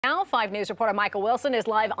Now, 5 News reporter Micah Wilson is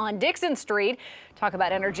live on Dixon Street. Talk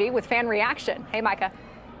about energy with fan reaction. Hey, Micah.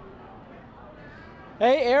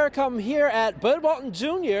 Hey, Eric, I'm here at Bud Walton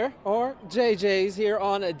Jr. or JJ's here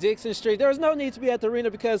on Dixon Street. There was no need to be at the arena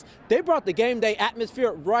because they brought the game day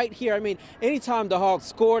atmosphere right here. I mean, anytime the Hawks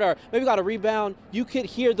scored or maybe got a rebound, you could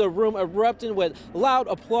hear the room erupting with loud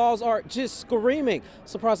applause or just screaming.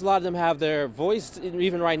 Surprised a lot of them have their voice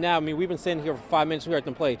even right now. I mean, we've been sitting here for 5 minutes. We heard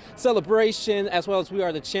them play Celebration as well as We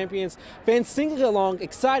Are the Champions. Fans singing along,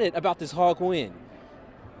 excited about this Hawk win.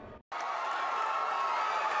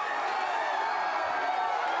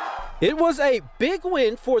 It was a big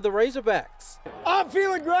win for the Razorbacks. I'm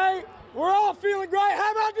feeling great. We're all feeling great.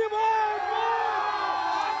 How about you,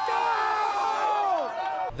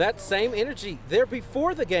 boys? That same energy there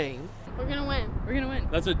before the game. We're gonna win. We're gonna win.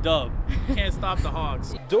 That's a dub. Can't stop the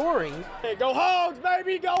Hogs. During. Hey, go Hogs,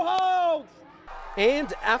 baby, go Hogs!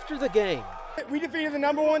 And after the game. We defeated the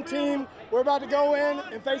 #1 team. We're about to go in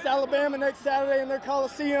and face Alabama next Saturday in their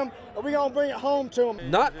Coliseum, and we're gonna bring it home to them.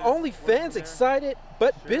 Not only fans excited,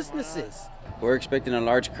 but businesses. We're expecting a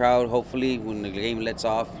large crowd. Hopefully, when the game lets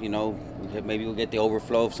off, you know, maybe we'll get the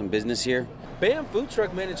overflow of some business here. BAM food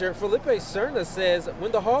truck manager Felipe Serna says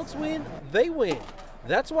when the Hogs win, they win.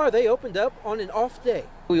 That's why they opened up on an off day.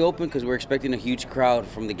 We opened because we're expecting a huge crowd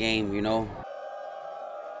from the game, you know.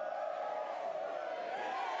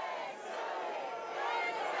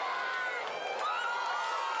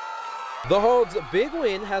 The Hogs' big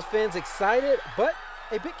win has fans excited, but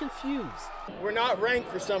a bit confused. We're not ranked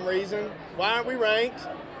for some reason. Why aren't we ranked?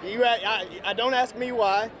 I don't ask me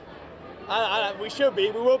why. We should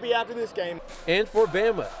be. We will be after this game. And for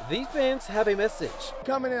Bama, these fans have a message.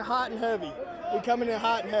 Coming in hot and heavy. We're coming in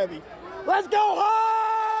hot and heavy. Let's go Hogs!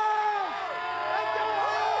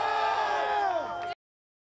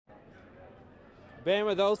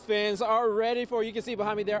 Bama, those fans are ready for it. You can see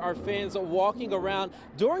behind me there are fans walking around.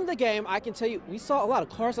 During the game, I can tell you, we saw a lot of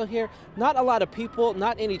cars out here, not a lot of people,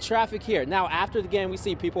 not any traffic here. Now, after the game, we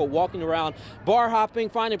see people walking around, bar hopping,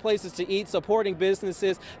 finding places to eat, supporting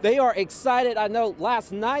businesses. They are excited. I know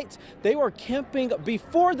last night they were camping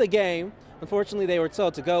before the game. Unfortunately, they were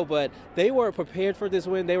told to go, but they were prepared for this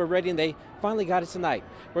win. They were ready, and they finally got it tonight.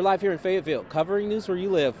 We're live here in Fayetteville, covering news where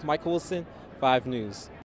you live. Micah Wilson, 5 News.